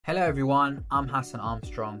Hello everyone, I'm Hassan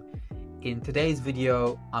Armstrong. In today's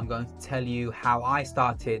video, I'm going to tell you how I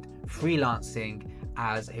started freelancing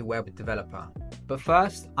as a web developer. But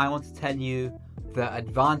first, I want to tell you the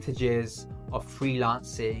advantages of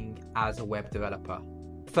freelancing as a web developer.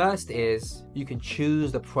 First is you can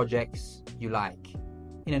choose the projects you like.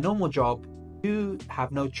 In a normal job, you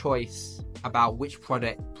have no choice about which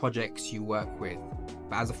projects you work with.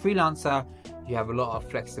 But as a freelancer, you have a lot of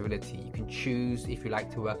flexibility. You can choose if you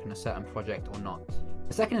like to work on a certain project or not.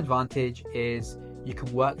 The second advantage is you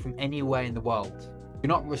can work from anywhere in the world. You're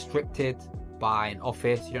not restricted by an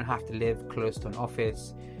office. You don't have to live close to an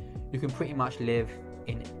office. You can pretty much live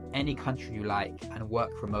in any country you like and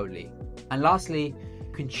work remotely. And lastly,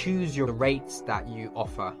 you can choose your rates that you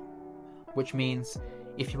offer, which means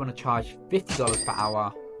if you want to charge $50 per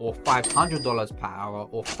hour or $500 per hour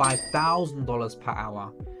or $5,000 per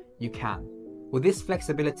hour, you can. With this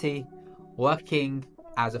flexibility, working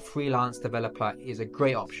as a freelance developer is a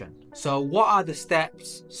great option. So what are the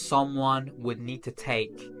steps someone would need to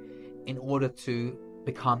take in order to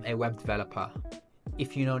become a web developer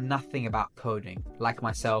if you know nothing about coding? Like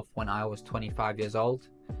myself, when I was 25 years old,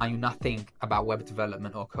 I knew nothing about web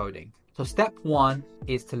development or coding. So step one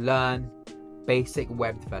is to learn basic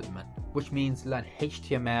web development, which means learn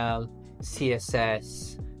HTML,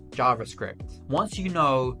 CSS, JavaScript. Once you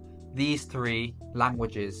know these three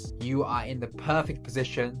languages, you are in the perfect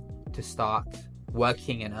position to start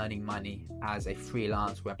working and earning money as a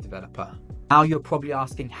freelance web developer. Now you're probably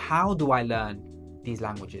asking, how do I learn these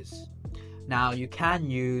languages? Now you can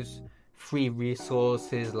use free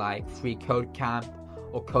resources like Free Code Camp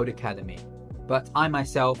or Code Academy, but I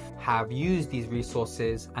myself have used these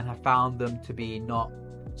resources and have found them to be not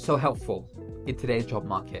so helpful in today's job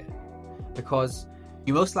market, because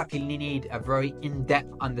you most likely need a very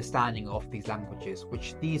in-depth understanding of these languages,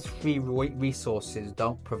 which these free resources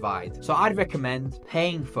don't provide. So I'd recommend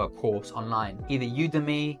paying for a course online, either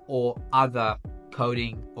Udemy or other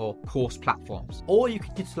coding or course platforms. Or you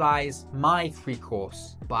can utilize my free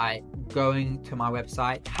course by going to my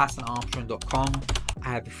website, hassanarmstrong.com. I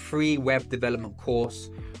have a free web development course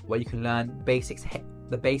where you can learn the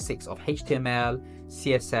basics of HTML,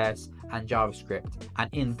 CSS, and JavaScript,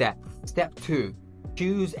 and in depth. Step two,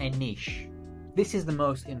 choose a niche. This is the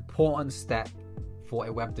most important step for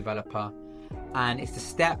a web developer, and it's the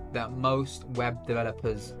step that most web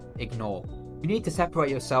developers ignore. You need to separate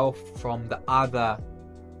yourself from the other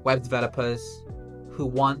web developers who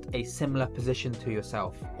want a similar position to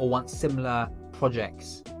yourself or want similar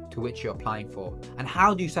projects to which you're applying for. And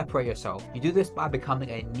how do you separate yourself? You do this by becoming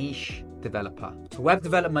a niche developer. So web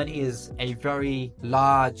development is a very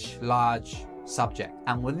large subject,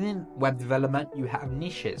 and within web development you have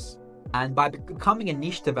niches, and by becoming a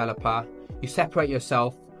niche developer you separate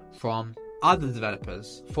yourself from other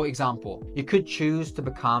developers. For example, you could choose to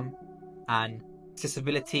become an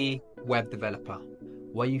accessibility web developer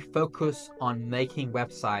where you focus on making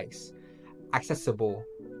websites accessible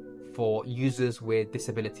for users with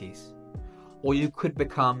disabilities, or you could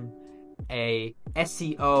become a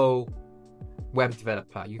SEO web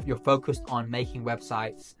developer. You're focused on making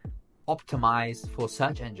websites optimized for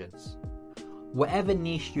search engines. Whatever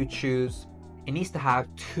niche you choose, it needs to have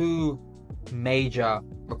two major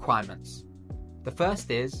requirements. The first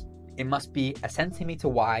is it must be a centimeter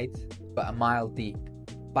wide but a mile deep.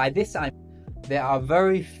 By this there are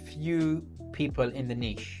very few people in the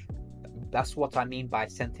niche. That's what I mean by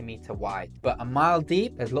centimeter wide. But a mile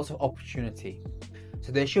deep, there's lots of opportunity.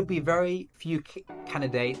 So there should be very few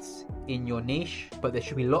candidates in your niche, but there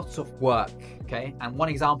should be lots of work, okay? And one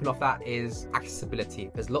example of that is accessibility.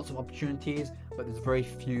 There's lots of opportunities, but there's very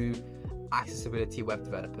few accessibility web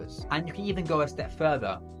developers. And you can even go a step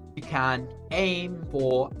further. You can aim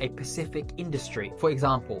for a specific industry. For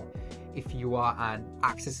example, if you are an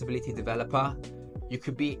accessibility developer, you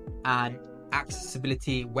could be an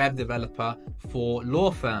accessibility web developer for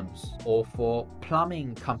law firms or for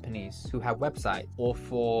plumbing companies who have websites, or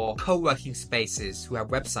for co-working spaces who have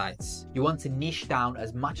websites. You want to niche down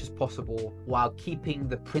as much as possible while keeping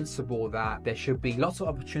the principle that there should be lots of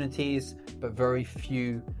opportunities but very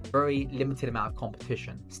limited amount of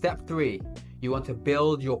competition. Step three, you want to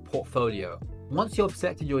build your portfolio. Once you've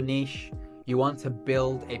selected your niche, you want to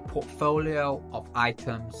build a portfolio of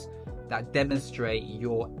items that demonstrate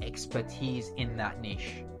your expertise in that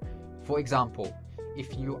niche. For example,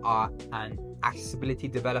 if you are an accessibility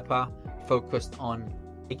developer focused on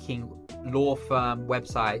making law firm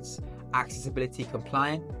websites accessibility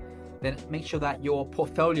compliant, then make sure that your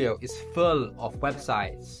portfolio is full of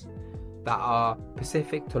websites that are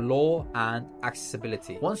specific to law and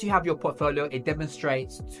accessibility. Once you have your portfolio, it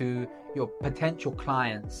demonstrates to your potential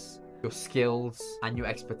clients your skills and your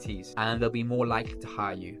expertise, and they'll be more likely to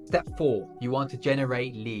hire you. Step 4, you want to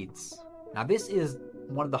generate leads. Now this is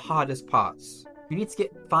one of the hardest parts. You need to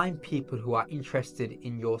find people who are interested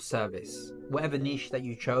in your service. Whatever niche that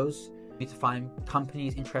you chose, you need to find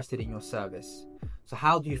companies interested in your service. So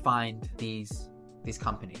how do you find these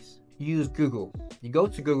companies? You use Google. You go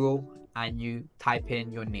to Google and you type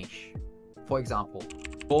in your niche. For example,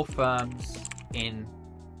 law firms in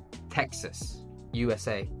Texas,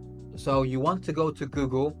 USA. So you want to go to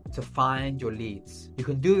Google to find your leads. You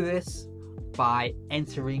can do this by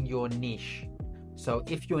entering your niche. So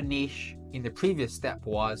if your niche in the previous step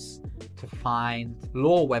was to find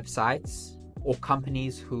law websites or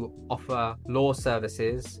companies who offer law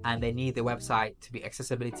services and they need their website to be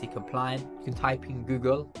accessibility compliant, you can type in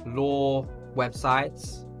Google law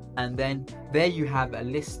websites, and then there you have a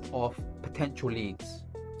list of potential leads.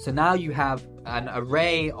 So now you have an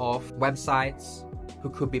array of websites who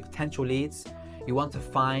could be potential leads. You want to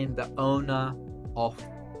find the owner of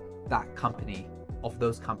that company, of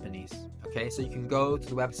those companies. Okay, so you can go to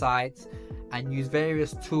the website and use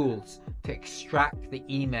various tools to extract the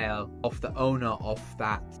email of the owner of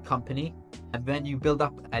that company. And then you build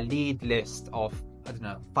up a lead list of,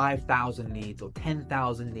 5,000 leads or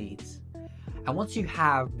 10,000 leads. And once you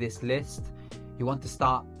have this list, you want to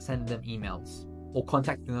start sending them emails or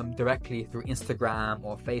contacting them directly through Instagram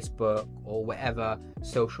or Facebook or whatever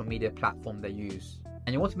social media platform they use.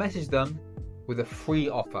 And you want to message them with a free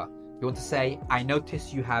offer. You want to say, I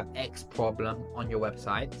notice you have X problem on your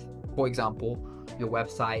website. For example, your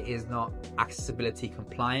website is not accessibility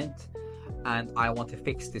compliant and I want to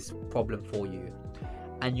fix this problem for you.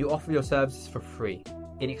 And you offer your services for free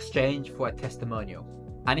in exchange for a testimonial.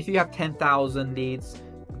 And if you have 10,000 leads,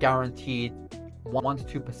 guaranteed 1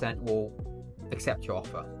 to 2% will accept your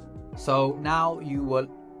offer. So now you will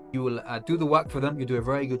do the work for them, you do a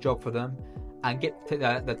very good job for them, and get to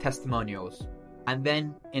the testimonials. And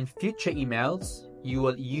then in future emails, you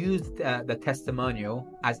will use the testimonial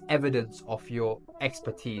as evidence of your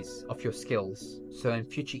expertise, of your skills. So in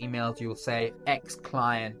future emails, you will say, X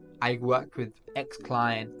client, I worked with X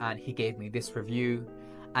client and he gave me this review.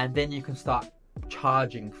 And then you can start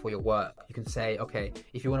charging for your work. You can say, okay,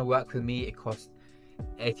 if you want to work with me, it costs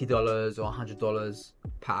 $80 or $100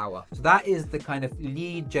 per hour. So that is the kind of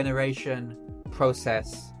lead generation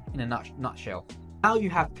process in a nutshell. Now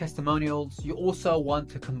you have testimonials, you also want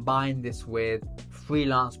to combine this with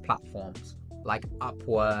freelance platforms like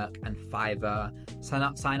Upwork and Fiverr.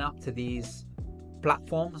 Sign up to these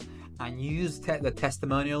platforms and use the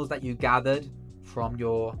testimonials that you gathered from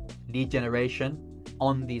your lead generation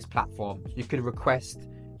on these platforms. You could request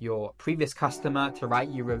your previous customer to write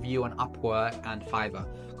you a review on Upwork and Fiverr,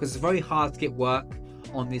 because it's very hard to get work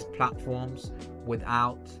on these platforms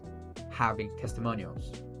without having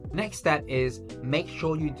testimonials. Next step is make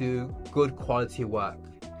sure you do good quality work.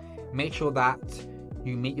 Make sure that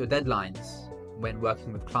you meet your deadlines when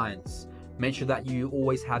working with clients. Make sure that you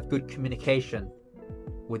always have good communication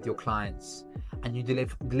with your clients and you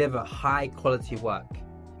deliver high quality work.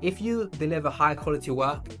 If you deliver high quality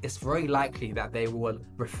work, it's very likely that they will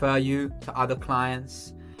refer you to other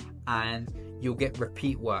clients and you'll get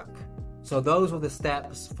repeat work. So those were the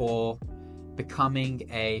steps for becoming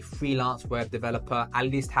a freelance web developer, at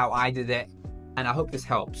least how I did it, and I hope this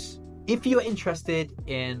helps. If you're interested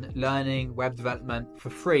in learning web development for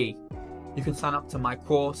free, you can sign up to my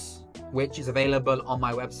course, which is available on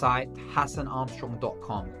my website,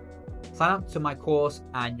 hassanarmstrong.com. Sign up to my course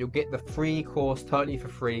and you'll get the free course totally for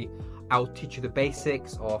free. I'll teach you the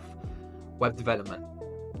basics of web development,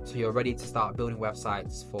 so you're ready to start building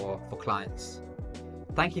websites for clients.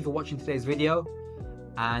 Thank you for watching today's video,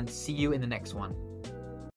 and see you in the next one.